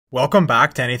Welcome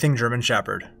back to Anything German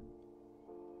Shepherd.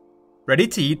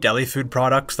 Ready-to-eat deli food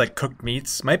products like cooked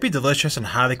meats might be delicious and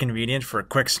highly convenient for a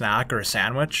quick snack or a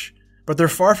sandwich, but they're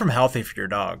far from healthy for your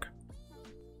dog.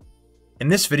 In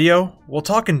this video, we'll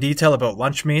talk in detail about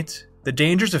lunch meat, the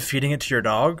dangers of feeding it to your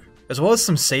dog, as well as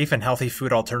some safe and healthy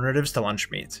food alternatives to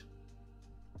lunch meat.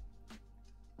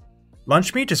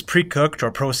 Lunch meat is pre-cooked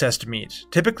or processed meat,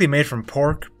 typically made from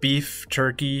pork, beef,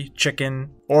 turkey,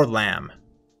 chicken, or lamb.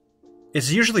 It's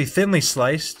usually thinly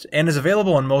sliced and is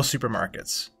available in most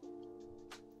supermarkets.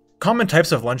 Common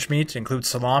types of lunch meat include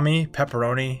salami,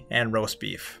 pepperoni, and roast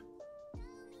beef.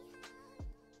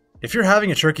 If you're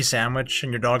having a turkey sandwich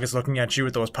and your dog is looking at you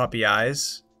with those puppy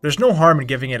eyes, there's no harm in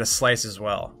giving it a slice as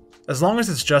well, as long as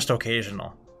it's just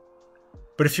occasional.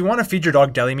 But if you want to feed your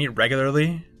dog deli meat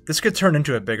regularly, this could turn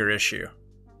into a bigger issue.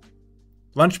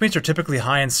 Lunch meats are typically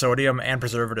high in sodium and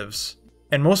preservatives,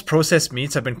 and most processed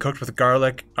meats have been cooked with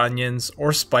garlic, onions,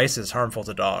 or spices harmful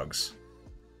to dogs.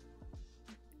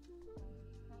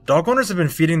 Dog owners have been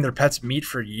feeding their pets meat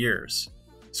for years,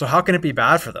 so how can it be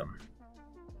bad for them?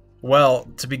 Well,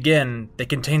 to begin, they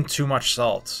contain too much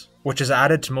salt, which is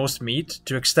added to most meat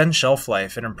to extend shelf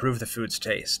life and improve the food's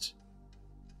taste.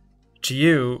 To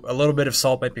you, a little bit of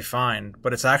salt might be fine,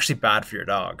 but it's actually bad for your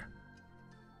dog.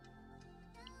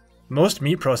 Most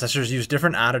meat processors use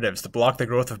different additives to block the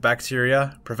growth of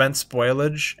bacteria, prevent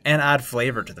spoilage, and add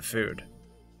flavor to the food.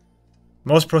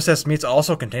 Most processed meats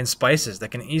also contain spices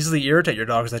that can easily irritate your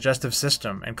dog's digestive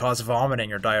system and cause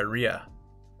vomiting or diarrhea.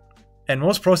 And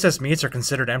most processed meats are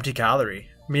considered empty calorie,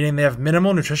 meaning they have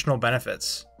minimal nutritional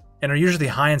benefits, and are usually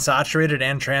high in saturated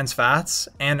and trans fats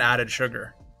and added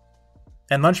sugar.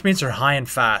 And lunch meats are high in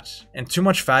fat, and too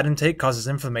much fat intake causes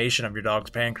inflammation of your dog's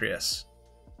pancreas.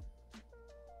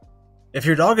 If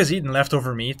your dog has eaten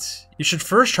leftover meat, you should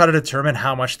first try to determine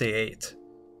how much they ate.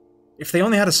 If they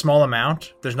only had a small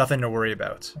amount, there's nothing to worry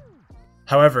about.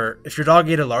 However, if your dog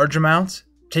ate a large amount,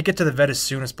 take it to the vet as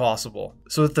soon as possible,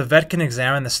 so that the vet can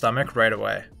examine the stomach right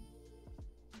away.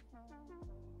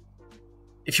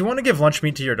 If you want to give lunch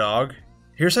meat to your dog,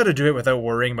 here's how to do it without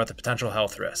worrying about the potential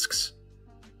health risks.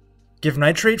 Give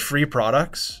nitrate-free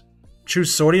products,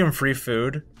 choose sodium-free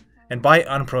food, and buy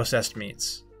unprocessed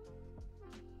meats.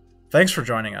 Thanks for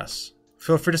joining us.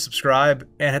 Feel free to subscribe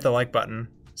and hit the like button.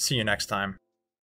 See you next time.